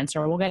short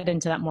answer. We'll get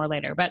into that more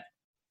later. But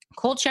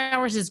cold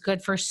showers is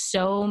good for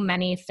so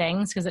many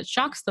things because it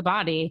shocks the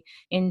body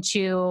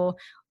into,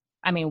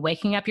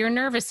 waking up your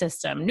nervous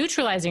system,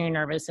 neutralizing your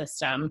nervous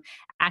system,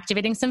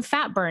 activating some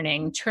fat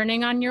burning,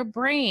 turning on your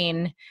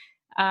brain.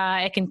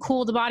 It can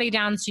cool the body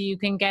down so you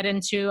can get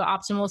into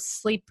optimal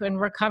sleep and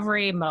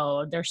recovery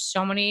mode. There's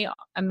so many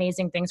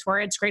amazing things for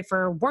it. It's great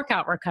for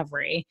workout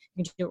recovery.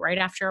 You can do it right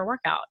after a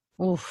workout.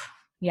 Oof.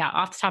 Yeah,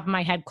 off the top of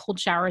my head, cold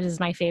showers is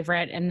my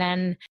favorite. And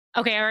then,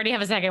 okay, I already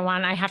have a second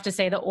one. I have to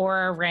say the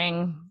Oura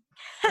ring,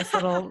 this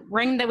little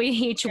ring that we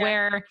each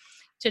wear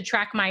to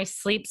track my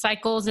sleep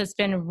cycles. It's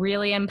been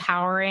really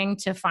empowering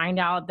to find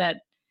out that,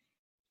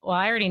 well,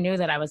 I already knew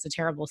that I was a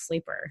terrible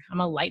sleeper.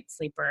 I'm a light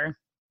sleeper,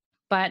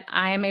 but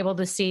I am able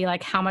to see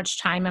like how much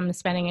time I'm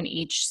spending in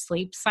each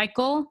sleep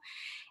cycle.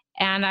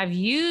 And I've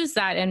used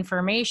that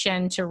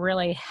information to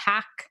really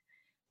hack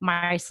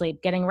my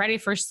sleep, getting ready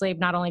for sleep,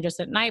 not only just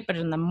at night, but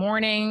in the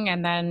morning.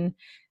 And then,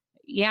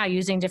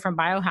 using different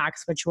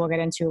biohacks, which we'll get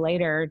into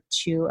later,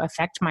 to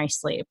affect my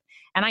sleep.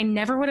 And I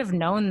never would have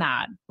known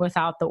that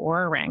without the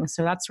Oura ring.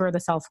 So that's where the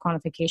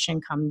self-quantification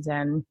comes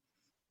in,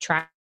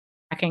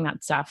 tracking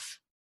that stuff.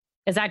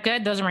 Is that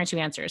good? Those are my two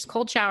answers.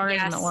 Cold showers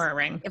and the Oura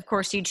ring. Of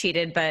course you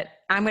cheated, but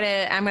I'm going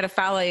to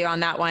follow you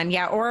on that one.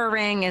 Yeah. Oura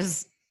ring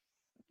is,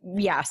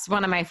 yes,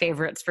 one of my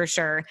favorites for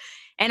sure.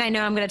 And I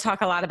know I'm going to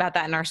talk a lot about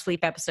that in our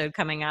sleep episode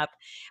coming up,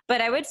 but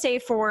I would say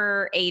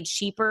for a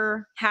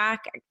cheaper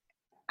hack,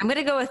 I'm going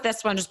to go with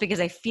this one just because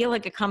I feel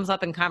like it comes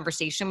up in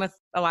conversation with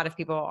a lot of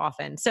people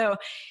often. So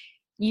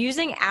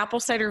using apple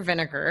cider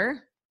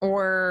vinegar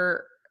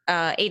or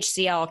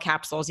HCl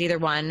capsules, either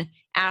one,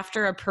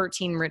 after a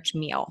protein-rich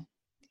meal.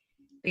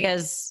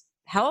 Because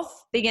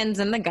health begins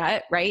in the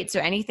gut, right? So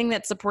anything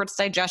that supports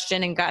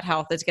digestion and gut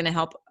health is going to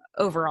help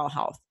overall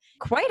health.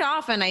 Quite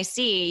often I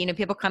see,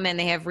 people come in,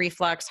 they have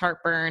reflux,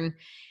 heartburn,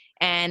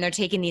 and they're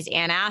taking these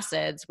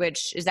antacids,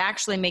 which is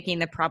actually making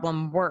the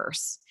problem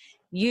worse.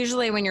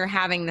 Usually when you're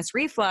having this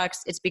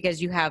reflux, it's because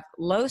you have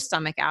low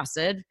stomach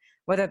acid,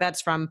 whether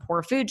that's from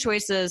poor food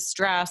choices,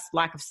 stress,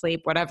 lack of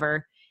sleep,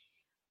 whatever.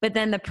 But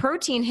then the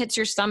protein hits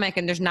your stomach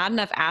and there's not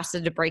enough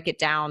acid to break it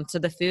down. So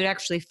the food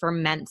actually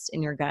ferments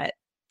in your gut.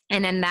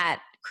 And then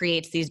that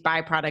creates these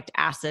byproduct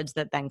acids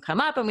that then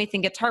come up and we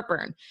think it's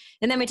heartburn.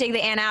 And then we take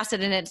the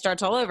antacid and it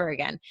starts all over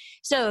again.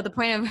 So the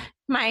point of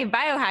my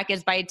biohack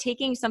is by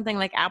taking something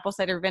like apple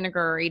cider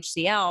vinegar or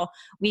HCl,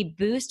 we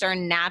boost our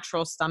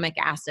natural stomach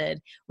acid,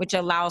 which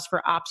allows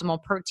for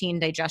optimal protein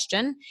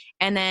digestion.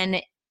 And then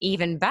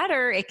even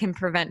better, it can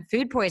prevent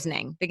food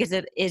poisoning because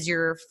it is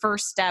your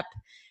first step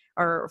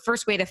or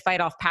first way to fight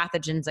off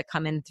pathogens that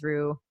come in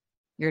through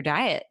your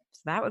diet.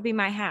 So that would be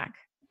my hack.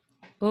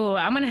 Oh,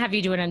 I'm going to have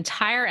you do an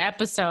entire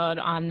episode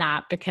on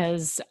that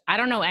because I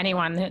don't know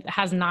anyone that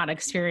has not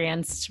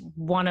experienced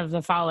one of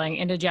the following: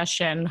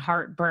 indigestion,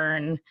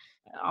 heartburn,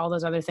 all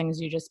those other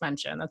things you just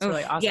mentioned. That's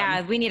really awesome.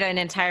 Yeah, we need an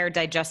entire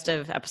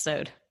digestive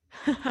episode.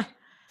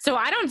 So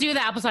I don't do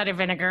the apple cider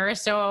vinegar.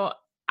 So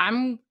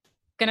I'm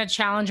going to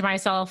challenge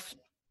myself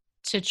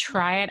to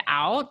try it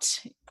out.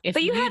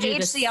 But you have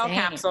HCl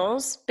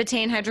capsules,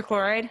 betaine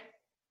hydrochloride.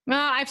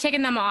 Well, I've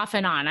taken them off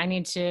and on. I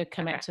need to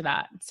commit to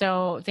that.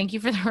 So thank you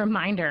for the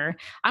reminder.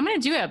 I'm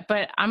going to do it,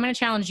 but I'm going to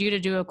challenge you to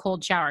do a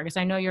cold shower because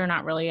I know you're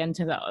not really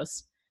into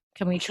those.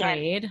 Can we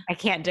trade? I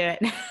can't do it.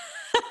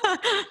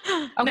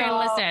 Okay, no.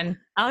 Listen.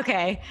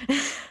 Okay.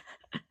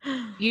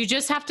 You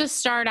just have to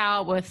start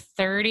out with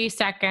 30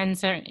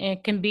 seconds.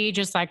 It can be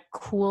just like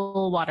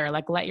cool water,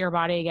 like let your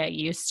body get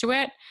used to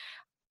it.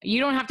 You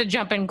don't have to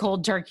jump in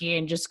cold turkey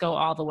and just go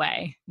all the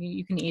way.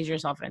 You can ease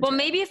yourself into it. Well,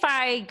 maybe if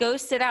I go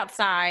sit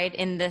outside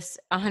in this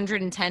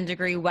 110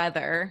 degree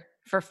weather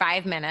for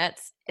 5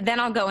 minutes, then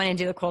I'll go in and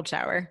do a cold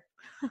shower.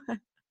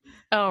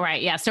 Oh,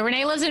 right. Yeah. So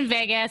Renee lives in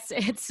Vegas.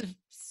 It's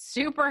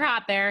super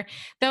hot there.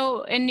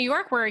 Though in New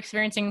York, we're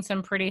experiencing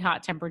some pretty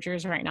hot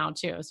temperatures right now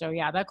too. So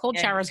yeah, that cold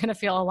shower is going to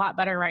feel a lot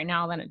better right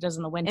now than it does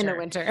in the winter. In the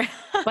winter.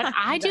 But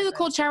I do the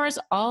cold showers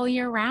all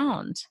year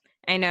round.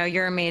 I know.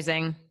 You're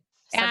amazing.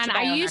 And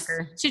I used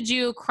to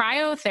do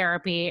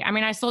cryotherapy. I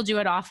mean, I still do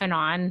it off and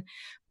on,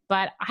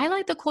 but I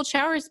like the cold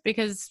showers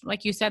because,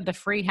 like you said, the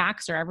free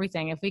hacks are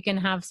everything. If we can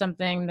have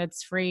something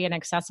that's free and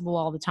accessible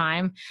all the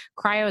time,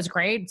 cryo is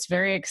great. It's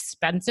very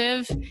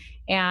expensive.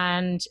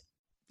 And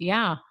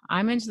yeah,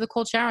 I'm into the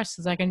cold showers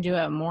because I can do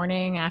it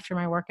morning after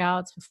my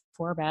workouts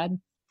before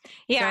bed.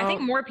 Yeah, so, I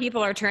think more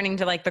people are turning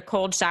to like the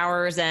cold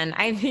showers. And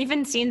I've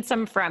even seen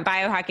some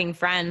biohacking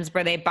friends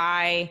where they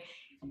buy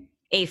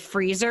a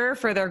freezer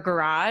for their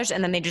garage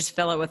and then they just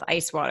fill it with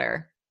ice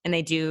water and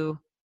they do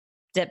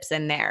dips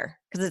in there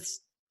because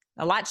it's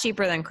a lot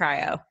cheaper than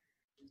cryo.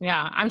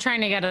 Yeah. I'm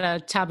trying to get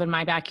a tub in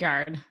my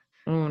backyard.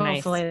 Ooh,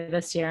 hopefully nice.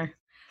 This year.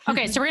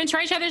 Okay, so we're going to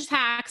try each other's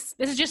hacks.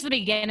 This is just the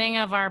beginning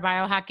of our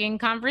biohacking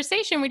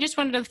conversation. We just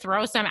wanted to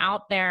throw some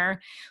out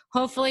there.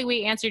 Hopefully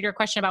we answered your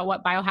question about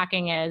what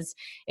biohacking is.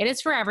 It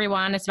is for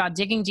everyone. It's about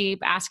digging deep,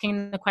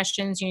 asking the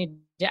questions you need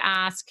to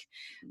ask,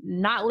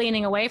 not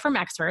leaning away from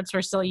experts.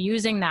 We're still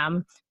using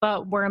them,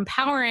 but we're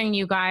empowering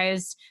you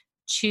guys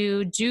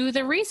to do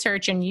the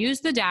research and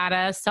use the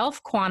data,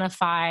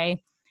 self-quantify,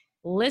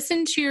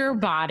 listen to your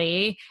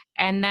body,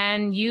 and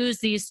then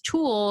use these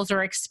tools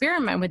or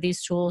experiment with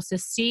these tools to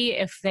see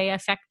if they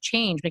affect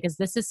change, because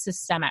this is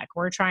systemic.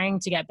 We're trying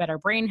to get better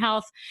brain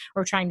health.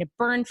 We're trying to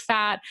burn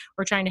fat.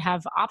 We're trying to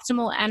have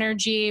optimal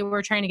energy.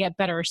 We're trying to get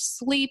better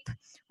sleep.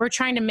 We're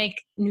trying to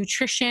make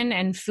nutrition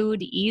and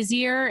food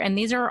easier. And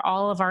these are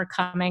all of our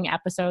coming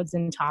episodes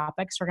and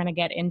topics. We're going to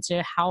get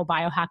into how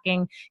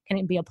biohacking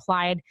can be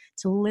applied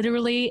to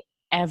literally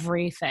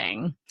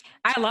everything.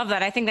 I love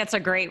that. I think that's a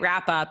great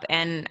wrap up.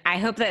 And I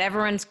hope that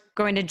everyone's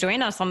going to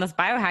join us on this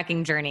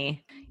biohacking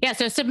journey. Yeah.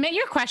 So submit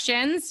your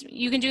questions.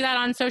 You can do that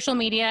on social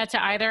media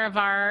to either of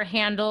our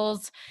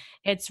handles.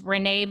 It's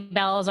Renee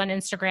Bells on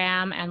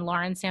Instagram and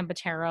Lauren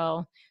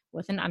Sambatero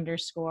with an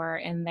underscore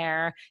in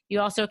there. You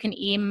also can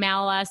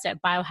email us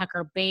at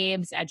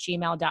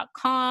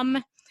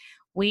biohackerbabes@gmail.com.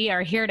 We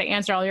are here to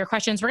answer all your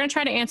questions. We're going to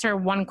try to answer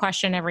one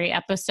question every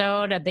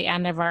episode at the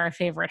end of our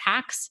favorite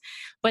hacks,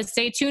 but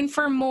stay tuned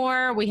for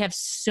more. We have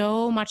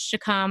so much to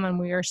come, and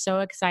we are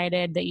so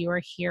excited that you are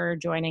here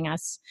joining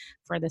us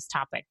for this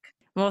topic.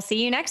 We'll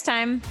see you next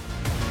time.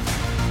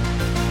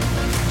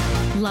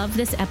 Love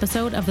this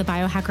episode of the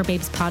Biohacker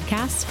Babes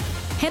podcast?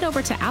 Head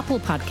over to Apple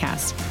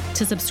Podcasts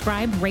to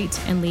subscribe, rate,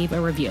 and leave a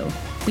review.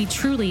 We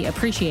truly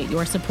appreciate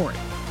your support.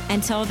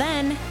 Until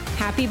then,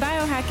 happy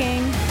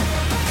biohacking.